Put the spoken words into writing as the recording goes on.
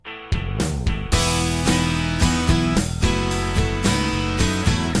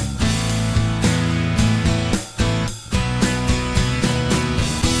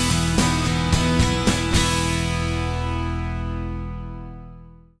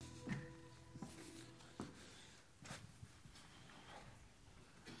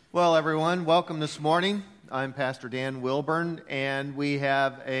Well, everyone, welcome this morning. I'm Pastor Dan Wilburn, and we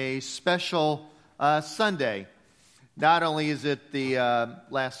have a special Sunday. Not only is it the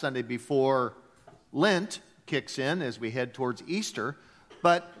last Sunday before Lent kicks in as we head towards Easter,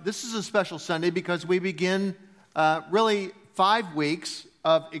 but this is a special Sunday because we begin really 5 weeks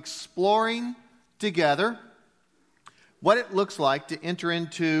of exploring together what it looks like to enter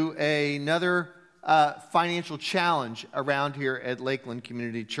into another financial challenge around here at Lakeland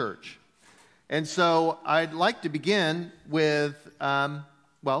Community Church. And so I'd like to begin with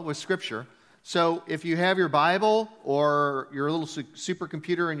Scripture. So if you have your Bible or your little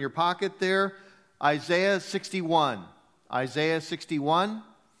supercomputer in your pocket there, Isaiah 61. Isaiah 61.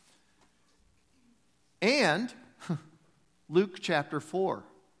 And Luke chapter 4.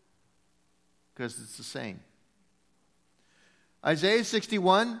 Because it's the same. Isaiah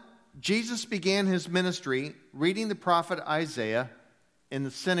 61. Jesus began his ministry reading the prophet Isaiah in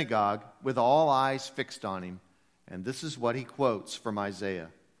the synagogue with all eyes fixed on him. And this is what he quotes from Isaiah.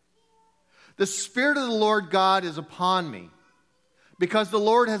 "The Spirit of the Lord God is upon me, because the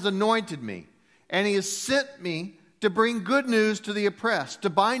Lord has anointed me, and he has sent me to bring good news to the oppressed, to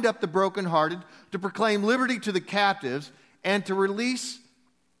bind up the brokenhearted, to proclaim liberty to the captives, and to release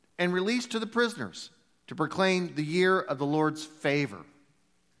to the prisoners, to proclaim the year of the Lord's favor."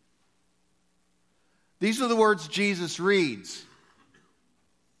 These are the words Jesus reads.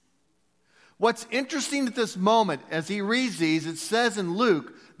 What's interesting at this moment, as he reads these, it says in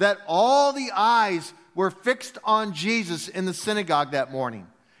Luke that all the eyes were fixed on Jesus in the synagogue that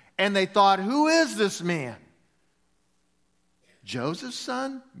morning. And they thought, who is this man? Joseph's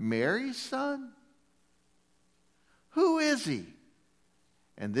son? Mary's son? Who is he?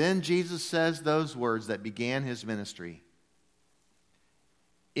 And then Jesus says those words that began his ministry.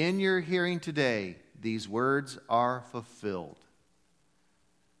 In your hearing today, these words are fulfilled.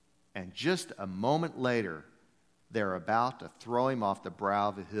 And just a moment later, they're about to throw him off the brow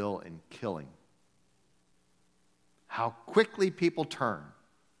of the hill and kill him. How quickly people turn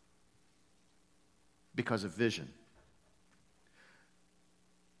because of vision.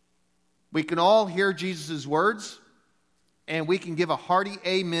 We can all hear Jesus' words, and we can give a hearty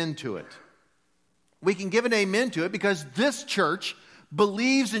amen to it. We can give an amen to it because this church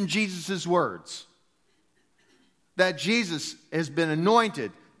believes in Jesus' words. That Jesus has been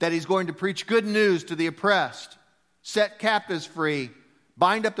anointed, that he's going to preach good news to the oppressed, set captives free,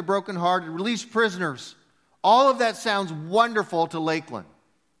 bind up the brokenhearted, release prisoners. All of that sounds wonderful to Lakeland.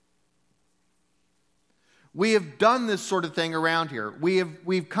 We have done this sort of thing around here.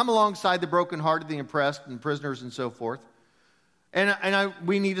 We've come alongside the brokenhearted, the oppressed, and prisoners and so forth.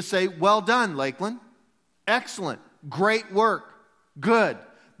 We need to say, well done, Lakeland. Excellent. Great work. Good.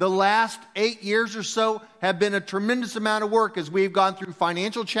 The last 8 years or so have been a tremendous amount of work as we've gone through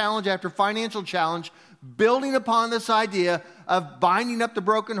financial challenge after financial challenge, building upon this idea of binding up the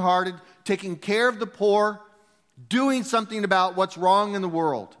brokenhearted, taking care of the poor, doing something about what's wrong in the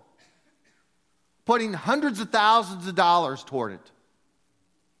world, putting hundreds of thousands of dollars toward it.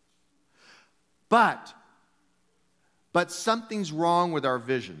 But something's wrong with our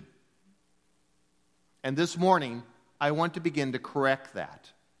vision. And this morning, I want to begin to correct that.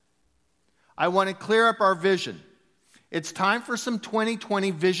 I want to clear up our vision. It's time for some 2020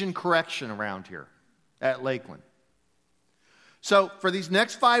 vision correction around here at Lakeland. So for these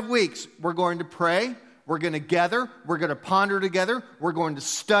next 5 weeks, we're going to pray, we're going to gather, we're going to ponder together, we're going to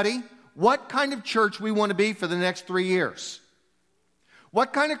study what kind of church we want to be for the next 3 years.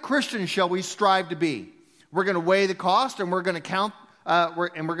 What kind of Christian shall we strive to be? We're going to weigh the cost and we're going to count,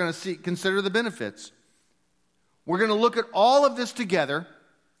 and we're going to consider the benefits. We're going to look at all of this together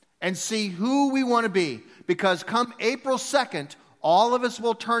and see who we want to be. Because come April 2nd, all of us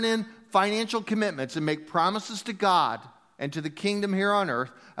will turn in financial commitments and make promises to God and to the kingdom here on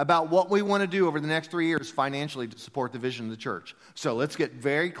earth about what we want to do over the next 3 years financially to support the vision of the church. So let's get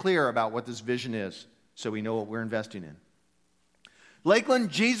very clear about what this vision is so we know what we're investing in.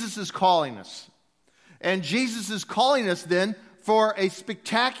 Lakeland, Jesus is calling us. And Jesus is calling us then for a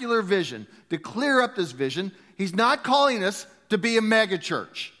spectacular vision. To clear up this vision, he's not calling us to be a mega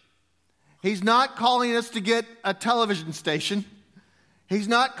church. He's not calling us to get a television station. He's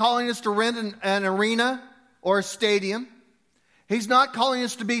not calling us to rent an arena or a stadium. He's not calling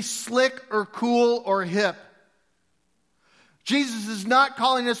us to be slick or cool or hip. Jesus is not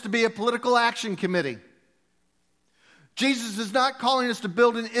calling us to be a political action committee. Jesus is not calling us to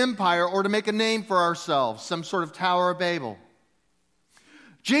build an empire or to make a name for ourselves, some sort of Tower of Babel.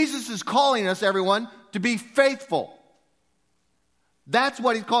 Jesus is calling us, everyone, to be faithful. That's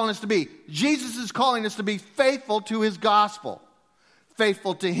what he's calling us to be. Jesus is calling us to be faithful to his gospel.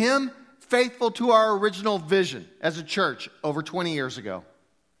 faithful to Him, faithful to our original vision as a church over 20 years ago.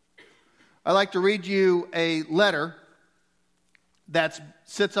 I'd like to read you a letter that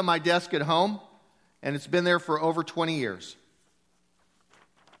sits on my desk at home, and it's been there for over 20 years.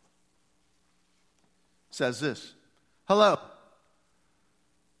 It says this: Hello.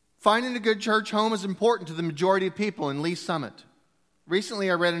 Finding a good church home is important to the majority of people in Lee Summit. Recently,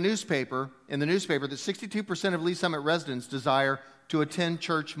 I read in the newspaper that 62% of Lee Summit residents desire to attend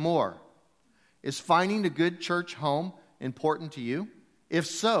church more. Is finding a good church home important to you? If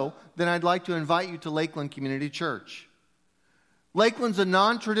so, then I'd like to invite you to Lakeland Community Church. Lakeland's a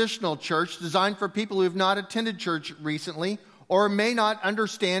non-traditional church designed for people who have not attended church recently or may not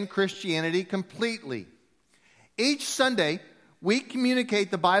understand Christianity completely. Each Sunday, we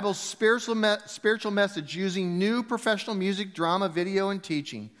communicate the Bible's spiritual message using new professional music, drama, video, and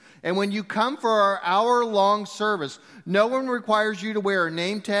teaching. And when you come for our hour-long service, no one requires you to wear a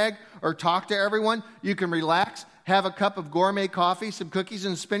name tag or talk to everyone. You can relax, have a cup of gourmet coffee, some cookies,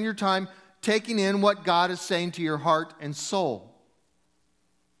 and spend your time taking in what God is saying to your heart and soul.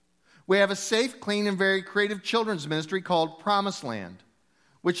 We have a safe, clean, and very creative children's ministry called Promised Land,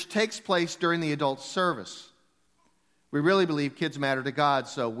 which takes place during the adult service. We really believe kids matter to God,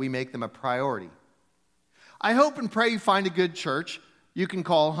 so we make them a priority. I hope and pray you find a good church you can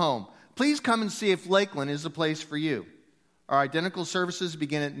call home. Please come and see if Lakeland is the place for you. Our identical services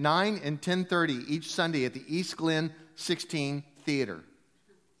begin at 9 and 10:30 each Sunday at the East Glen 16 Theater.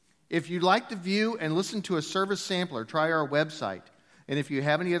 If you'd like to view and listen to a service sampler, try our website. And if you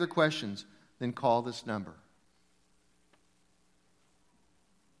have any other questions, then call this number.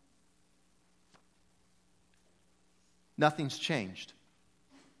 Nothing's changed.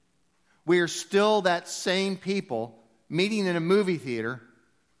 We are still that same people meeting in a movie theater,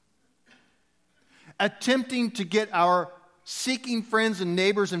 attempting to get our seeking friends and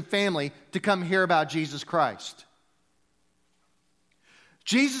neighbors and family to come hear about Jesus Christ.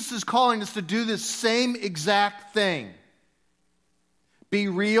 Jesus is calling us to do this same exact thing. Be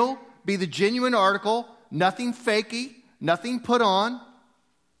real, be the genuine article, nothing fakey, nothing put on.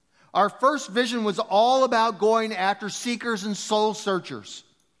 Our first vision was all about going after seekers and soul searchers.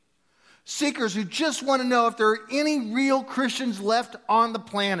 Seekers who just want to know if there are any real Christians left on the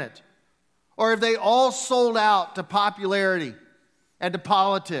planet, or if they all sold out to popularity and to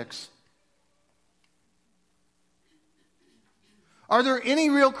politics. Are there any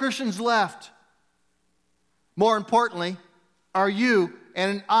real Christians left? More importantly, are you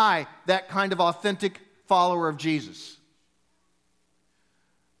and I that kind of authentic follower of Jesus?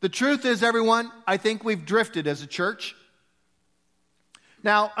 The truth is, everyone, I think we've drifted as a church.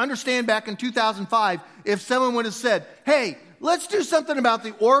 Now, understand back in 2005, if someone would have said, hey, let's do something about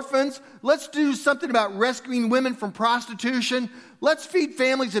the orphans, let's do something about rescuing women from prostitution, let's feed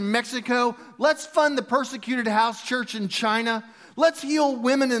families in Mexico, let's fund the persecuted house church in China, let's heal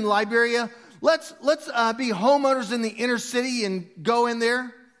women in Liberia, let's be homeowners in the inner city and go in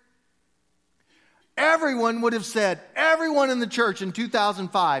there. Everyone would have said, everyone in the church in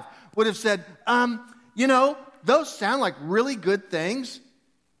 2005 would have said, those sound like really good things.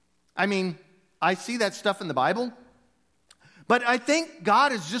 I mean, I see that stuff in the Bible. But I think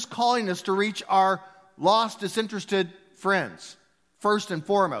God is just calling us to reach our lost, disinterested friends, first and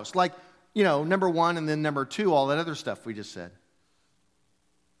foremost. Like, number one and then number two, all that other stuff we just said.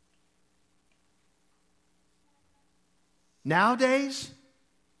 Nowadays,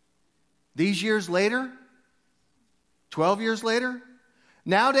 these years later, 12 years later,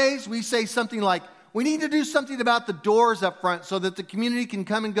 nowadays we say something like, we need to do something about the doors up front so that the community can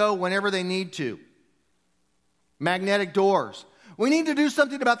come and go whenever they need to. Magnetic doors. We need to do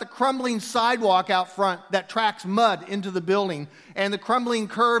something about the crumbling sidewalk out front that tracks mud into the building and the crumbling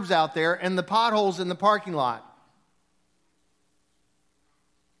curbs out there and the potholes in the parking lot.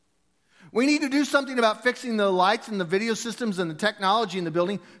 We need to do something about fixing the lights and the video systems and the technology in the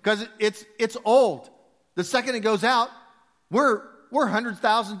building because it's old. The second it goes out, we're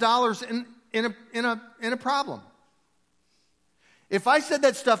 $100,000 in a problem. If I said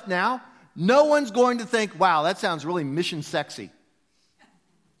that stuff now, no one's going to think, wow, that sounds really mission sexy.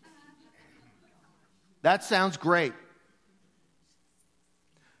 That sounds great.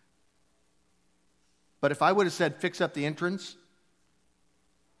 But if I would have said, fix up the entrance,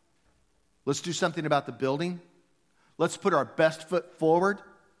 let's do something about the building, let's put our best foot forward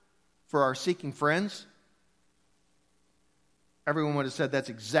for our seeking friends, everyone would have said that's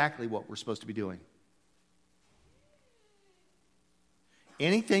exactly what we're supposed to be doing.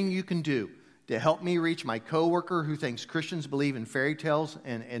 Anything you can do to help me reach my coworker who thinks Christians believe in fairy tales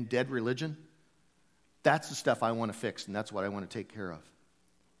and dead religion, That's the stuff I want to fix, and that's what I want to take care of.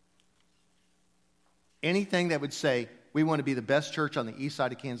 Anything that would say we want to be the best church on the east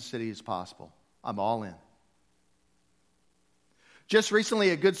side of Kansas City as possible, I'm all in. Just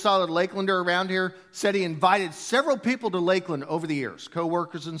recently, a good solid Lakelander around here said he invited several people to Lakeland over the years,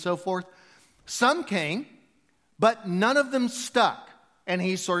 co-workers and so forth. Some came, but none of them stuck. And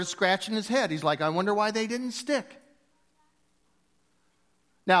he's sort of scratching his head. He's like, I wonder why they didn't stick.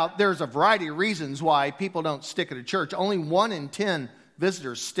 Now, there's a variety of reasons why people don't stick at a church. Only 1 in 10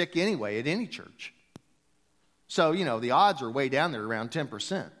 visitors stick anyway at any church. So, the odds are way down there around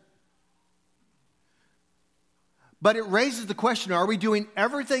 10%. But it raises the question, are we doing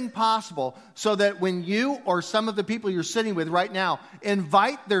everything possible so that when you or some of the people you're sitting with right now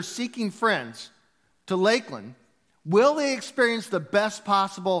invite their seeking friends to Lakeland, will they experience the best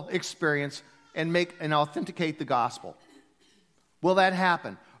possible experience and authenticate the gospel? Will that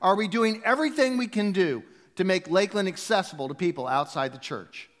happen? Are we doing everything we can do to make Lakeland accessible to people outside the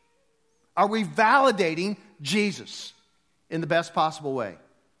church? Are we validating Jesus in the best possible way?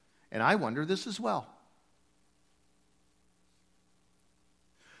 And I wonder this as well.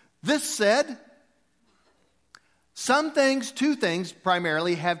 This said, two things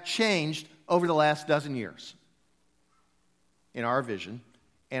primarily have changed over the last dozen years in our vision,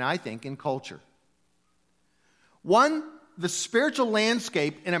 and I think in culture. One, the spiritual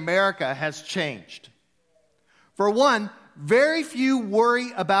landscape in America has changed. For one, very few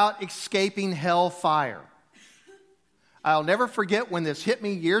worry about escaping hellfire. I'll never forget when this hit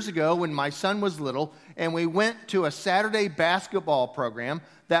me years ago when my son was little and we went to a Saturday basketball program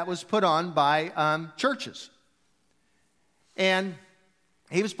that was put on by churches. And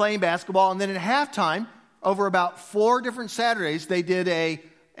he was playing basketball, and then at halftime, over about 4 different Saturdays, they did a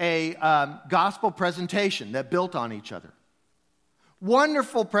gospel presentation that built on each other.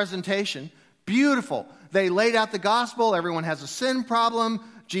 Wonderful presentation, beautiful. They laid out the gospel. Everyone has a sin problem.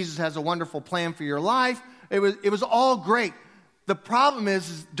 Jesus has a wonderful plan for your life. It was all great. The problem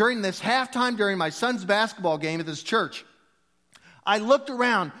is during this halftime, during my son's basketball game at this church, I looked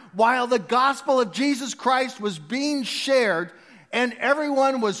around while the gospel of Jesus Christ was being shared, and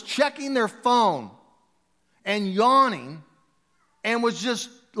everyone was checking their phone and yawning and was just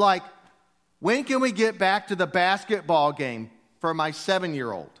like, when can we get back to the basketball game for my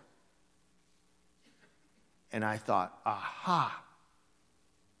 7-year-old? And I thought, aha.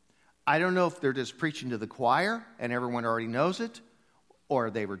 I don't know if they're just preaching to the choir and everyone already knows it, or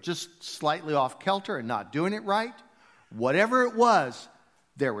they were just slightly off kilter and not doing it right. Whatever it was,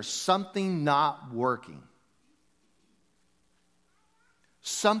 there was something not working.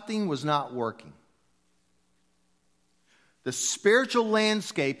 Something was not working. The spiritual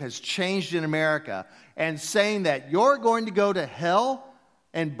landscape has changed in America, and saying that you're going to go to hell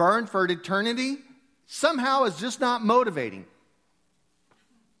and burn for eternity somehow is just not motivating.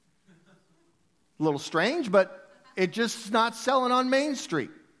 A little strange, but it just is not selling on Main Street.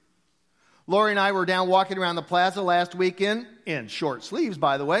 Lori and I were down walking around the plaza last weekend, in short sleeves,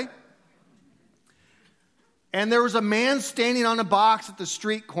 by the way. And there was a man standing on a box at the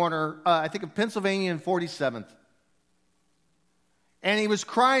street corner, I think of Pennsylvania and 47th. And he was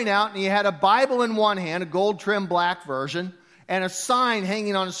crying out, and he had a Bible in one hand, a gold-trimmed black version, and a sign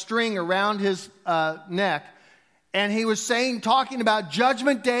hanging on a string around his neck. And he was talking about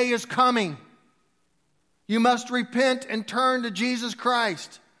Judgment Day is coming. You must repent and turn to Jesus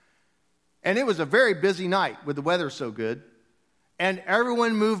Christ. And it was a very busy night with the weather so good. And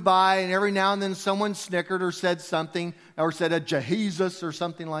everyone moved by, and every now and then someone snickered or said something, or said a Jesus or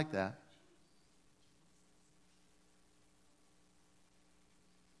something like that.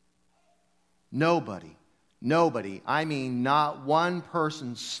 Nobody, I mean not one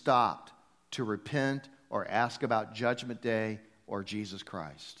person stopped to repent or ask about Judgment Day or Jesus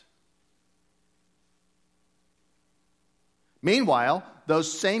Christ. Meanwhile,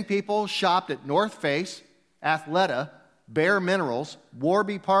 those same people shopped at North Face, Athleta, Bare Minerals,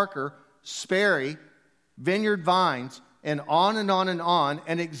 Warby Parker, Sperry, Vineyard Vines, and on and on and on,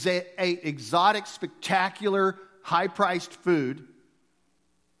 and ate exotic, spectacular, high-priced food.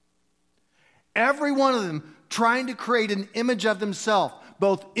 Every one of them trying to create an image of themselves,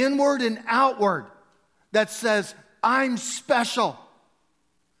 both inward and outward, that says, I'm special.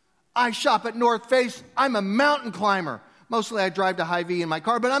 I shop at North Face. I'm a mountain climber. Mostly I drive to Hy-Vee in my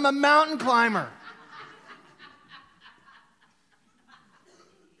car, but I'm a mountain climber.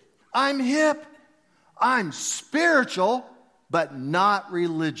 I'm hip. I'm spiritual, but not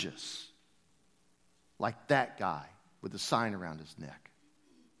religious. Like that guy with the sign around his neck.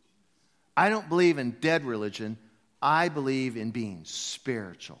 I don't believe in dead religion. I believe in being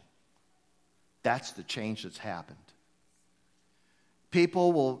spiritual. That's the change that's happened.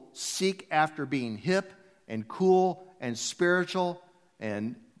 People will seek after being hip and cool and spiritual,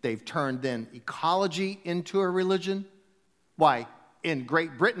 and they've turned then ecology into a religion. Why? In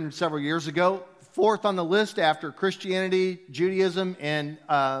Great Britain several years ago, fourth on the list after Christianity, Judaism, and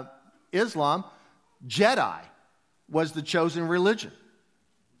Islam, Jedi was the chosen religion.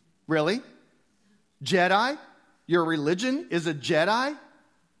 Really? Jedi? Your religion is a Jedi?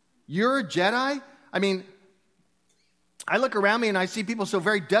 You're a Jedi? I mean, I look around me and I see people so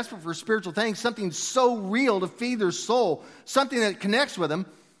very desperate for spiritual things, something so real to feed their soul, something that connects with them,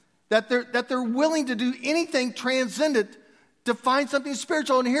 that they're willing to do anything transcendent to find something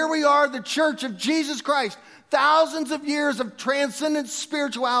spiritual. And here we are, the Church of Jesus Christ, thousands of years of transcendent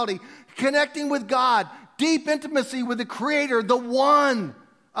spirituality, connecting with God, deep intimacy with the Creator, the one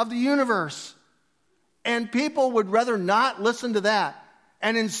of the universe. And people would rather not listen to that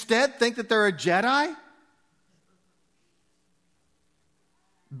and instead think that they're a Jedi,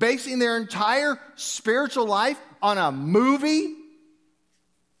 basing their entire spiritual life on a movie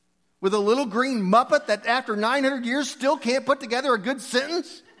with a little green Muppet that after 900 years still can't put together a good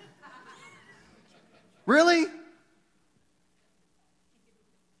sentence? Really?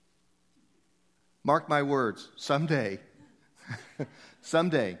 Mark my words, someday,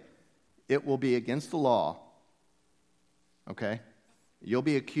 it will be against the law, okay? You'll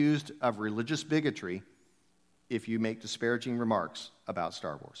be accused of religious bigotry if you make disparaging remarks about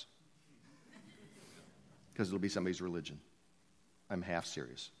Star Wars. Because it'll be somebody's religion. I'm half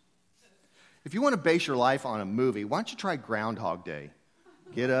serious. If you want to base your life on a movie, why don't you try Groundhog Day?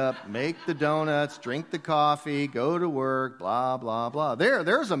 Get up, make the donuts, drink the coffee, go to work, blah, blah, blah.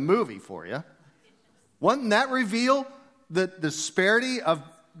 There's a movie for you. Wouldn't that reveal the disparity of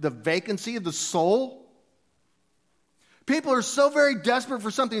the vacancy of the soul? People are so very desperate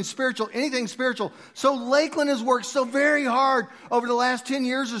for something spiritual, anything spiritual. So Lakeland has worked so very hard over the last 10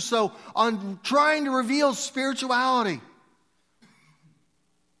 years or so on trying to reveal spirituality.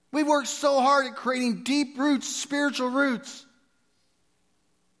 We've worked so hard at creating deep roots, spiritual roots.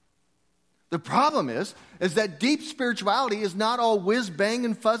 The problem is that deep spirituality is not all whiz-bang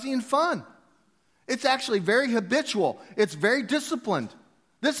and fuzzy and fun. It's actually very habitual. It's very disciplined.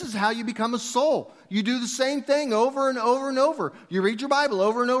 This is how you become a soul. You do the same thing over and over and over. You read your Bible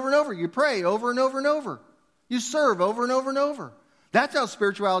over and over and over. You pray over and over and over. You serve over and over and over. That's how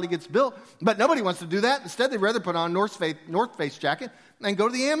spirituality gets built. But nobody wants to do that. Instead, they'd rather put on North Face jacket and go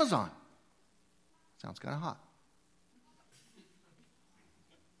to the Amazon. Sounds kind of hot.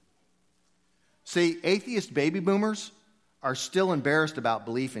 See, atheist baby boomers are still embarrassed about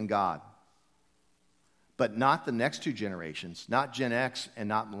belief in God. But not the next two generations, not Gen X and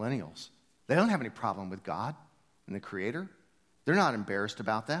not millennials. They don't have any problem with God and the Creator. They're not embarrassed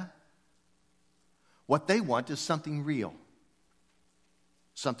about that. What they want is something real,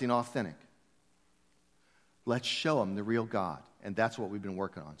 something authentic. Let's show them the real God. And that's what we've been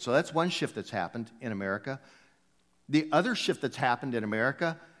working on. So that's one shift that's happened in America. The other shift that's happened in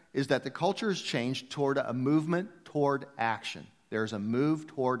America is that the culture has changed toward a movement toward action. There's a move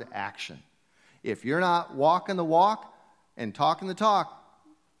toward action. If you're not walking the walk and talking the talk,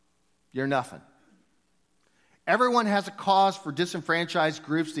 you're nothing. Everyone has a cause for disenfranchised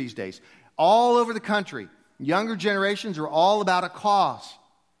groups these days. All over the country, younger generations are all about a cause.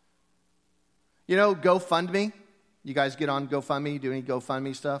 You know, GoFundMe. You guys get on GoFundMe, do any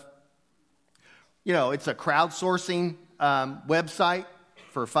GoFundMe stuff? You know, it's a crowdsourcing website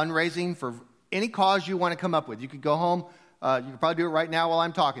for fundraising for any cause you want to come up with. You could go home. You could probably do it right now while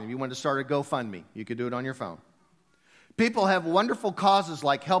I'm talking. If you wanted to start a GoFundMe, you could do it on your phone. People have wonderful causes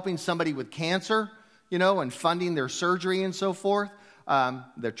like helping somebody with cancer, you know, and funding their surgery and so forth,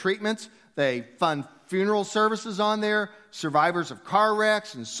 their treatments. They fund funeral services on there, survivors of car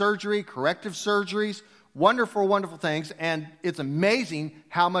wrecks and surgery, corrective surgeries, wonderful, wonderful things. And it's amazing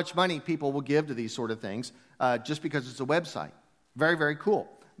how much money people will give to these sort of things just because it's a website. Very, very cool.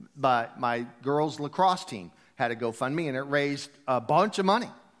 But my girls' lacrosse team had a GoFundMe, and it raised a bunch of money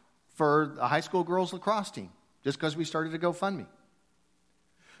for a high school girls' lacrosse team just because we started a GoFundMe.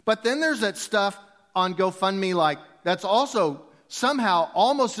 But then there's that stuff on GoFundMe like that's also somehow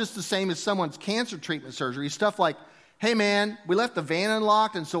almost just the same as someone's cancer treatment surgery. Stuff like, hey man, we left the van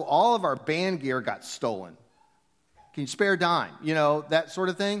unlocked and so all of our band gear got stolen. Can you spare a dime? You know, that sort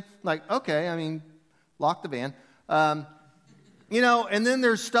of thing. Like, okay, I mean, lock the van. You know, and then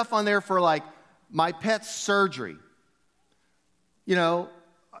there's stuff on there for like my pet's surgery. You know,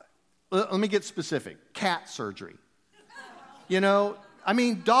 let me get specific. Cat surgery. You know, I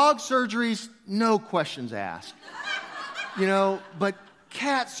mean, dog surgeries, no questions asked. You know, but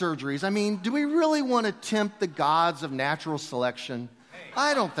cat surgeries. I mean, do we really want to tempt the gods of natural selection?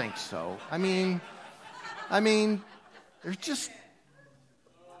 I don't think so. I mean, there's just...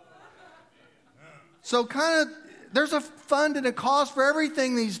 So kind of, there's a fund and a cause for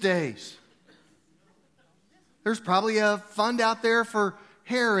everything these days. There's probably a fund out there for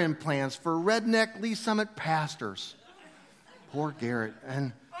hair implants for redneck Lee Summit pastors. Poor Garrett.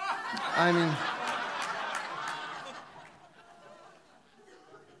 And I mean,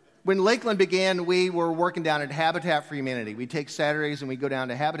 when Lakeland began, we were working down at Habitat for Humanity. We take Saturdays and we go down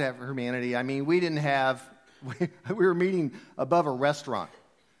to Habitat for Humanity. I mean, we were meeting above a restaurant.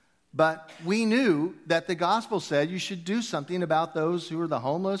 But we knew that the gospel said you should do something about those who are the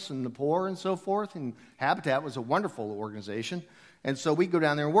homeless and the poor and so forth. And Habitat was a wonderful organization. And so we go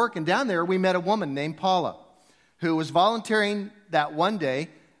down there and work. And down there we met a woman named Paula who was volunteering that one day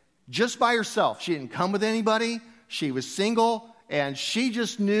just by herself. She didn't come with anybody. She was single. And she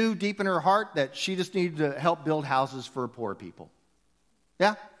just knew deep in her heart that she just needed to help build houses for poor people.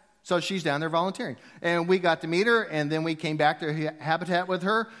 Yeah? So she's down there volunteering. And we got to meet her, and then we came back to Habitat with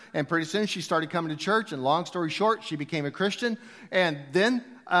her, and pretty soon she started coming to church, and long story short, she became a Christian. And then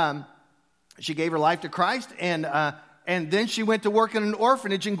she gave her life to Christ, and then she went to work in an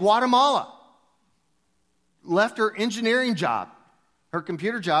orphanage in Guatemala. Left her engineering job, her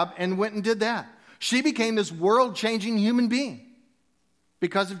computer job, and went and did that. She became this world-changing human being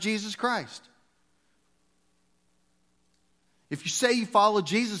because of Jesus Christ. If you say you follow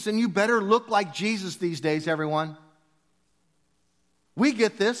Jesus, then you better look like Jesus these days, everyone. We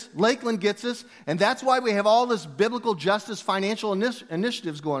get this. Lakeland gets this. And that's why we have all this biblical justice financial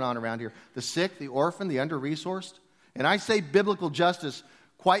initiatives going on around here. The sick, the orphan, the under-resourced. And I say biblical justice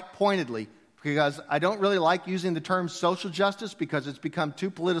quite pointedly because I don't really like using the term social justice because it's become too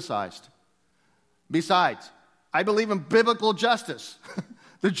politicized. Besides, I believe in biblical justice,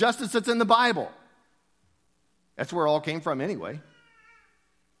 the justice that's in the Bible. That's where it all came from anyway.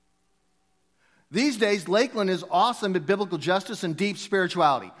 These days, Lakeland is awesome at biblical justice and deep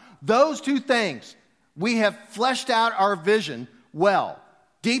spirituality. Those two things, we have fleshed out our vision well.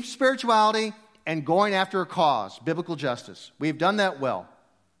 Deep spirituality and going after a cause, biblical justice. We've done that well.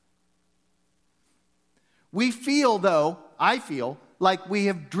 We feel, though, I feel, like we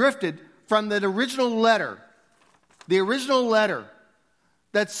have drifted from the original letter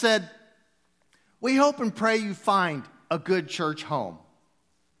that said, we hope and pray you find a good church home.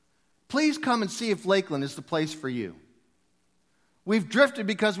 Please come and see if Lakeland is the place for you. We've drifted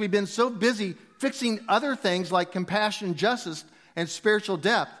because we've been so busy fixing other things like compassion and justice and spiritual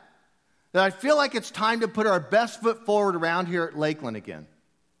depth that I feel like it's time to put our best foot forward around here at Lakeland again.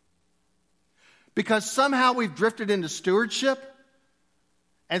 Because somehow we've drifted into stewardship,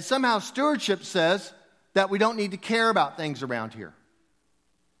 and somehow stewardship says that we don't need to care about things around here.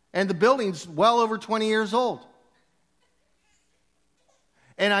 And the building's well over 20 years old.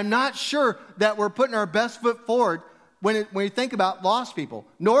 And I'm not sure that we're putting our best foot forward when you think about lost people.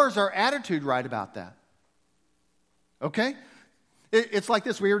 Nor is our attitude right about that. Okay? It's like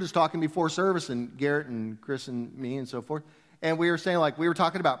this. We were just talking before service, and Garrett and Chris and me and so forth. And we were saying, like, we were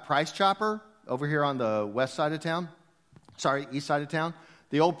talking about Price Chopper over here on the east side of town.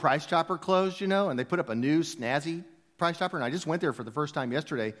 The old Price Chopper closed, and they put up a new snazzy Price Chopper, and I just went there for the first time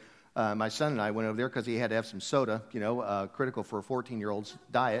yesterday. My son and I went over there because he had to have some soda, critical for a 14-year-old's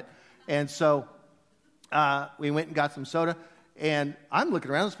diet. And so we went and got some soda, and I'm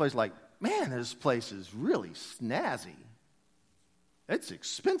looking around this place like, man, this place is really snazzy. It's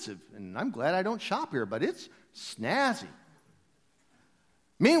expensive, and I'm glad I don't shop here, but it's snazzy.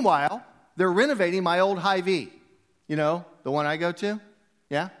 Meanwhile, they're renovating my old Hy-Vee, the one I go to.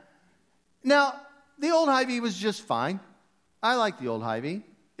 Yeah? Now, the old Hy-Vee was just fine. I like the old Hy-Vee.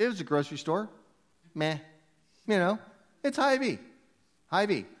 It was a grocery store. Meh. It's Hy-Vee.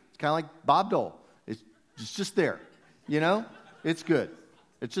 Hy-Vee. It's kind of like Bob Dole. It's just there. It's good.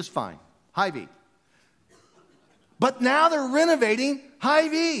 It's just fine. Hy-Vee. But now they're renovating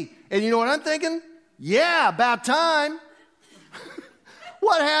Hy-Vee. And you know what I'm thinking? Yeah, about time.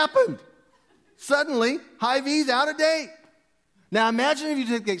 What happened? Suddenly, Hy-Vee's out of date. Now imagine if you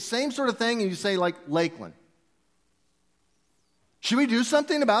take the same sort of thing and you say, like, Lakeland. Should we do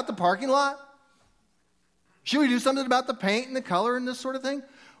something about the parking lot? Should we do something about the paint and the color and this sort of thing?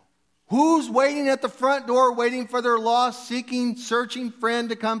 Who's waiting at the front door waiting for their lost, seeking, searching friend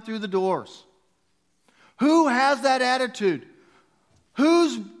to come through the doors? Who has that attitude?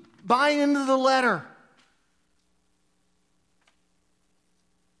 Who's buying into the letter?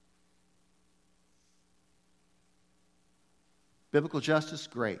 Biblical justice,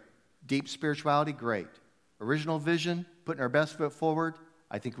 great. Deep spirituality, great. Original vision, putting our best foot forward,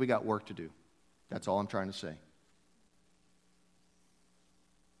 I think we got work to do. That's all I'm trying to say.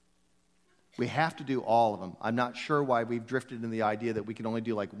 We have to do all of them. I'm not sure why we've drifted into the idea that we can only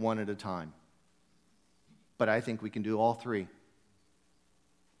do like one at a time. But I think we can do all three.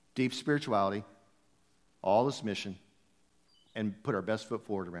 Deep spirituality, all this mission, and put our best foot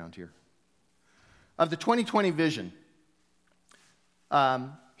forward around here. Of the 2020 vision,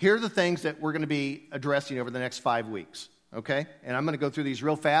 here are the things that we're going to be addressing over the next 5 weeks, okay? And I'm going to go through these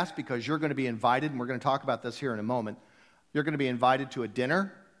real fast because you're going to be invited, and we're going to talk about this here in a moment. You're going to be invited to a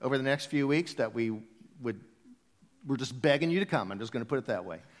dinner over the next few weeks that we're just begging you to come. I'm just going to put it that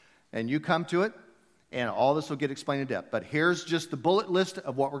way. And you come to it, and all this will get explained in depth. But here's just the bullet list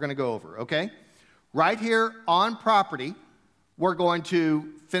of what we're going to go over, okay? Right here on property, we're going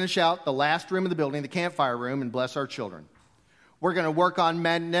to finish out the last room of the building, the campfire room, and bless our children. We're going to work on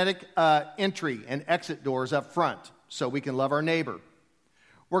magnetic entry and exit doors up front so we can love our neighbor.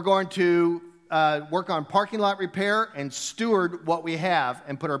 We're going to work on parking lot repair and steward what we have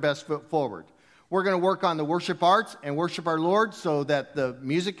and put our best foot forward. We're going to work on the worship arts and worship our Lord so that the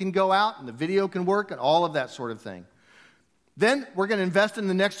music can go out and the video can work and all of that sort of thing. Then we're going to invest in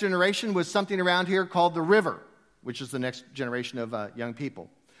the next generation with something around here called the River, which is the next generation of young people.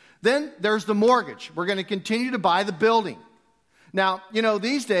 Then there's the mortgage. We're going to continue to buy the building. Now,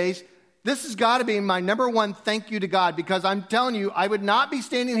 these days, this has got to be my number one thank you to God, because I'm telling you, I would not be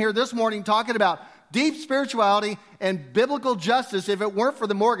standing here this morning talking about deep spirituality and biblical justice if it weren't for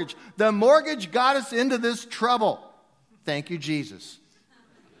the mortgage. The mortgage got us into this trouble. Thank you, Jesus.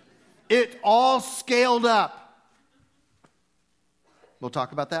 It all scaled up. We'll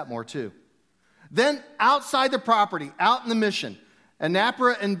talk about that more too. Then outside the property, out in the mission,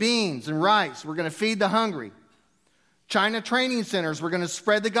 Anapra and beans and rice, we're going to feed the hungry. China training centers, we're going to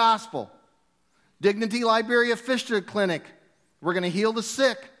spread the gospel. Dignity Liberia Fistula Clinic, we're going to heal the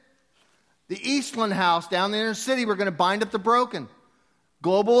sick. The Eastland House down in the inner city, we're going to bind up the broken.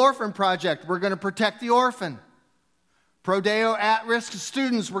 Global Orphan Project, we're going to protect the orphan. Prodeo at-risk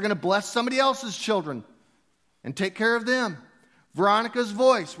students, we're going to bless somebody else's children and take care of them. Veronica's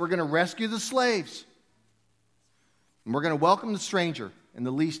Voice, we're going to rescue the slaves. And we're going to welcome the stranger in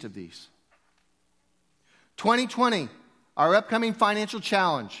the least of these. 2020, our upcoming financial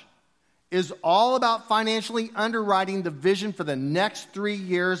challenge, is all about financially underwriting the vision for the next 3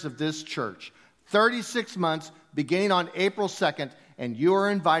 years of this church. 36 months, beginning on April 2nd, and you are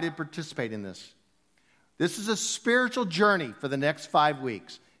invited to participate in this. This is a spiritual journey for the next 5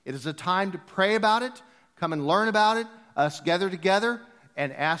 weeks. It is a time to pray about it, come and learn about it, us gather together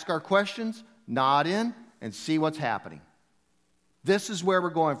and ask our questions, nod in, and see what's happening. This is where we're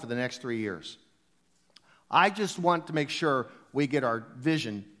going for the next 3 years. I just want to make sure we get our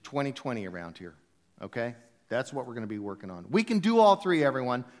vision 2020 around here, okay? That's what we're going to be working on. We can do all three,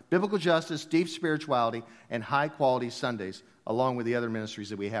 everyone. Biblical justice, deep spirituality, and high-quality Sundays, along with the other ministries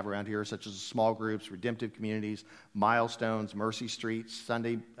that we have around here, such as small groups, redemptive communities, milestones, Mercy Streets,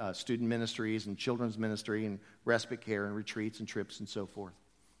 Sunday student ministries, and children's ministry, and respite care, and retreats, and trips, and so forth.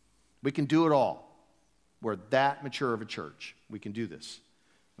 We can do it all. We're that mature of a church. We can do this.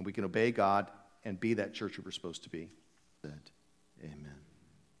 And we can obey God and be that church that we're supposed to be. Amen.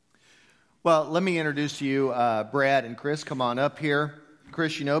 Well, let me introduce to you Brad and Chris. Come on up here.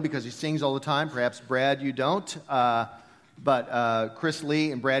 Chris, you know, because he sings all the time. Perhaps Brad, you don't. But Chris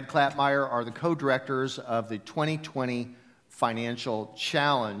Lee and Brad Clapmeyer are the co-directors of the 2020 Financial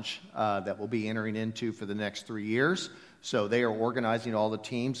Challenge that we'll be entering into for the next 3 years. So they are organizing all the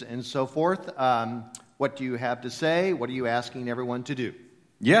teams and so forth. What do you have to say? What are you asking everyone to do?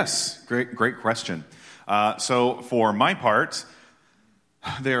 Yes, great question. So for my part,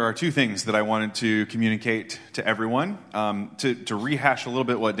 there are two things that I wanted to communicate to everyone. To rehash a little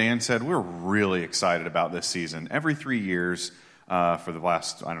bit what Dan said, we're really excited about this season. Every 3 years for the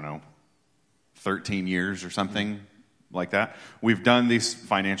last, 13 years or something like that, we've done these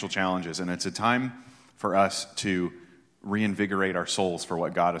financial challenges, and it's a time for us to reinvigorate our souls for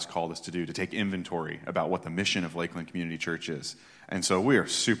what God has called us to do, to take inventory about what the mission of Lakeland Community Church is. And so we are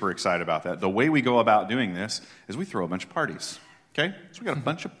super excited about that. The way we go about doing this is we throw a bunch of parties. Okay? So we got a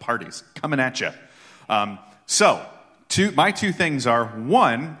bunch of parties coming at you. My two things are,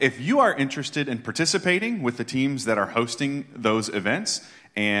 one, if you are interested in participating with the teams that are hosting those events,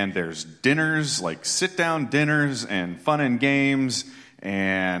 and there's dinners, like sit-down dinners and fun and games,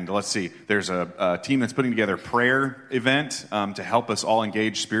 and let's see, there's a team that's putting together a prayer event to help us all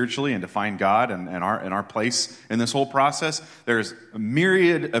engage spiritually and to find God and our place in this whole process. There's a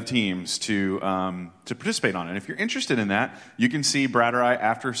myriad of teams to participate on. And if you're interested in that, you can see Brad or I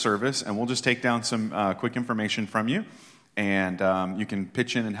after service, and we'll just take down some quick information from you. And you can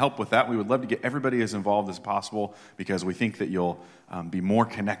pitch in and help with that. We would love to get everybody as involved as possible because we think that you'll be more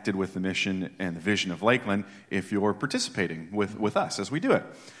connected with the mission and the vision of Lakeland if you're participating with us as we do it.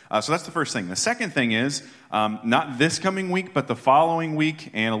 So that's the first thing. The second thing is, not this coming week, but the following week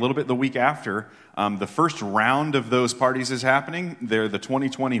and a little bit the week after, the first round of those parties is happening. They're the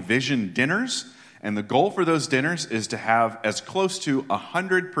 2020 Vision Dinners. And the goal for those dinners is to have as close to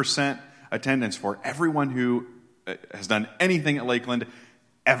 100% attendance for everyone who has done anything at Lakeland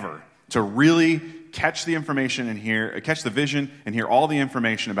ever, to really catch the information and catch the vision and hear all the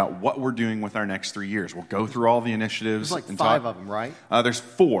information about what we're doing with our next 3 years. We'll go through all the initiatives. There's like 5 of them, right? There's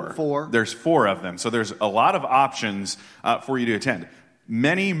 4. 4? There's 4 of them. So there's a lot of options for you to attend.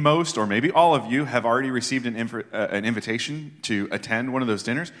 Many, most, or maybe all of you have already received an invitation to attend one of those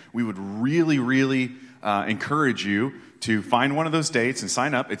dinners. We would really, really encourage you to find one of those dates and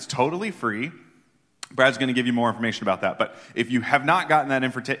sign up. It's totally free. Brad's going to give you more information about that. But if you have not gotten that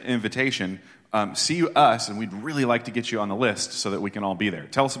invitation, see us, and we'd really like to get you on the list so that we can all be there.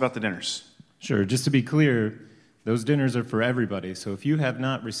 Tell us about the dinners. Sure. Just to be clear, those dinners are for everybody. So if you have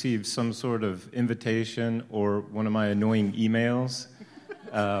not received some sort of invitation or one of my annoying emails,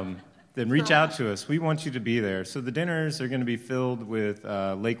 then reach out to us. We want you to be there. So the dinners are going to be filled with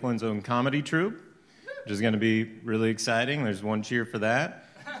Lakeland's own comedy troupe, which is going to be really exciting. There's one cheer for that.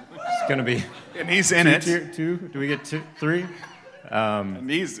 It's going to be... And he's in it. 2? Do we get 3? And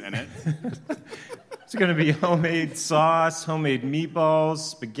he's in it. It's going to be homemade sauce, homemade meatballs,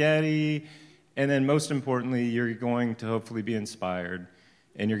 spaghetti, and then most importantly, you're going to hopefully be inspired,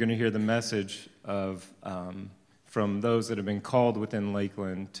 and you're going to hear the message of from those that have been called within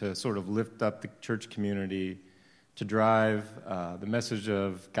Lakeland to sort of lift up the church community, to drive the message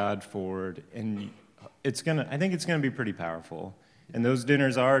of God forward, and I think it's going to be pretty powerful. And those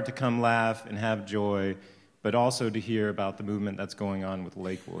dinners are to come laugh and have joy, but also to hear about the movement that's going on with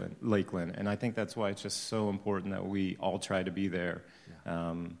Lakeland. And I think that's why it's just so important that we all try to be there.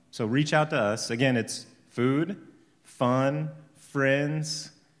 Yeah. So reach out to us. Again, it's food, fun,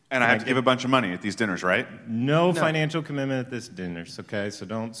 friends. And I have to give a bunch of money at these dinners, right? No financial commitment at these dinners, okay? So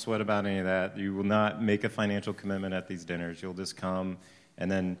don't sweat about any of that. You will not make a financial commitment at these dinners. You'll just come,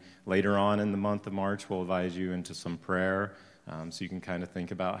 and then later on in the month of March, we'll advise you into some prayer. So you can kind of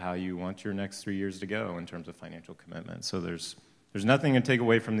think about how you want your next 3 years to go in terms of financial commitment. So there's nothing to take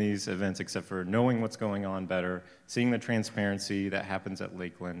away from these events except for knowing what's going on better, seeing the transparency that happens at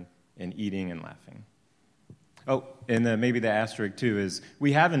Lakeland, and eating and laughing. Oh, and maybe the asterisk, too, is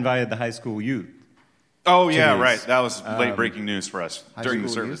we have invited the high school youth. Oh, yeah, right. That was late breaking news for us during the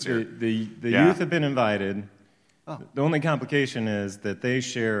service here. The youth have been invited. Oh. The only complication is that they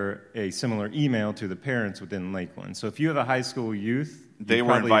share a similar email to the parents within Lakeland. So if you have a high school youth... They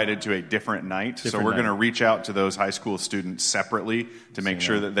were invited to a different night, so we're going to reach out to those high school students separately to make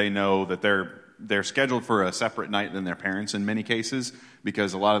sure that they know that they're scheduled for a separate night than their parents in many cases,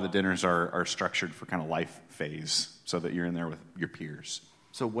 because a lot of the dinners are structured for kind of life phase, so that you're in there with your peers.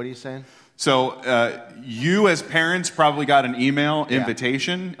 So what are you saying? So you as parents probably got an email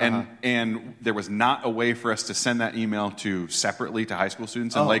invitation, and there was not a way for us to send that email to separately to high school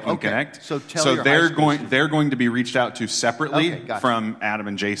students in Lakeland Connect. So they're going to be reached out to separately from Adam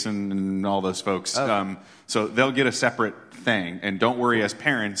and Jason and all those folks. So they'll get a separate thing, and don't worry as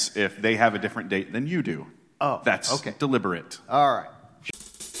parents if they have a different date than you do. Oh, that's deliberate. All right.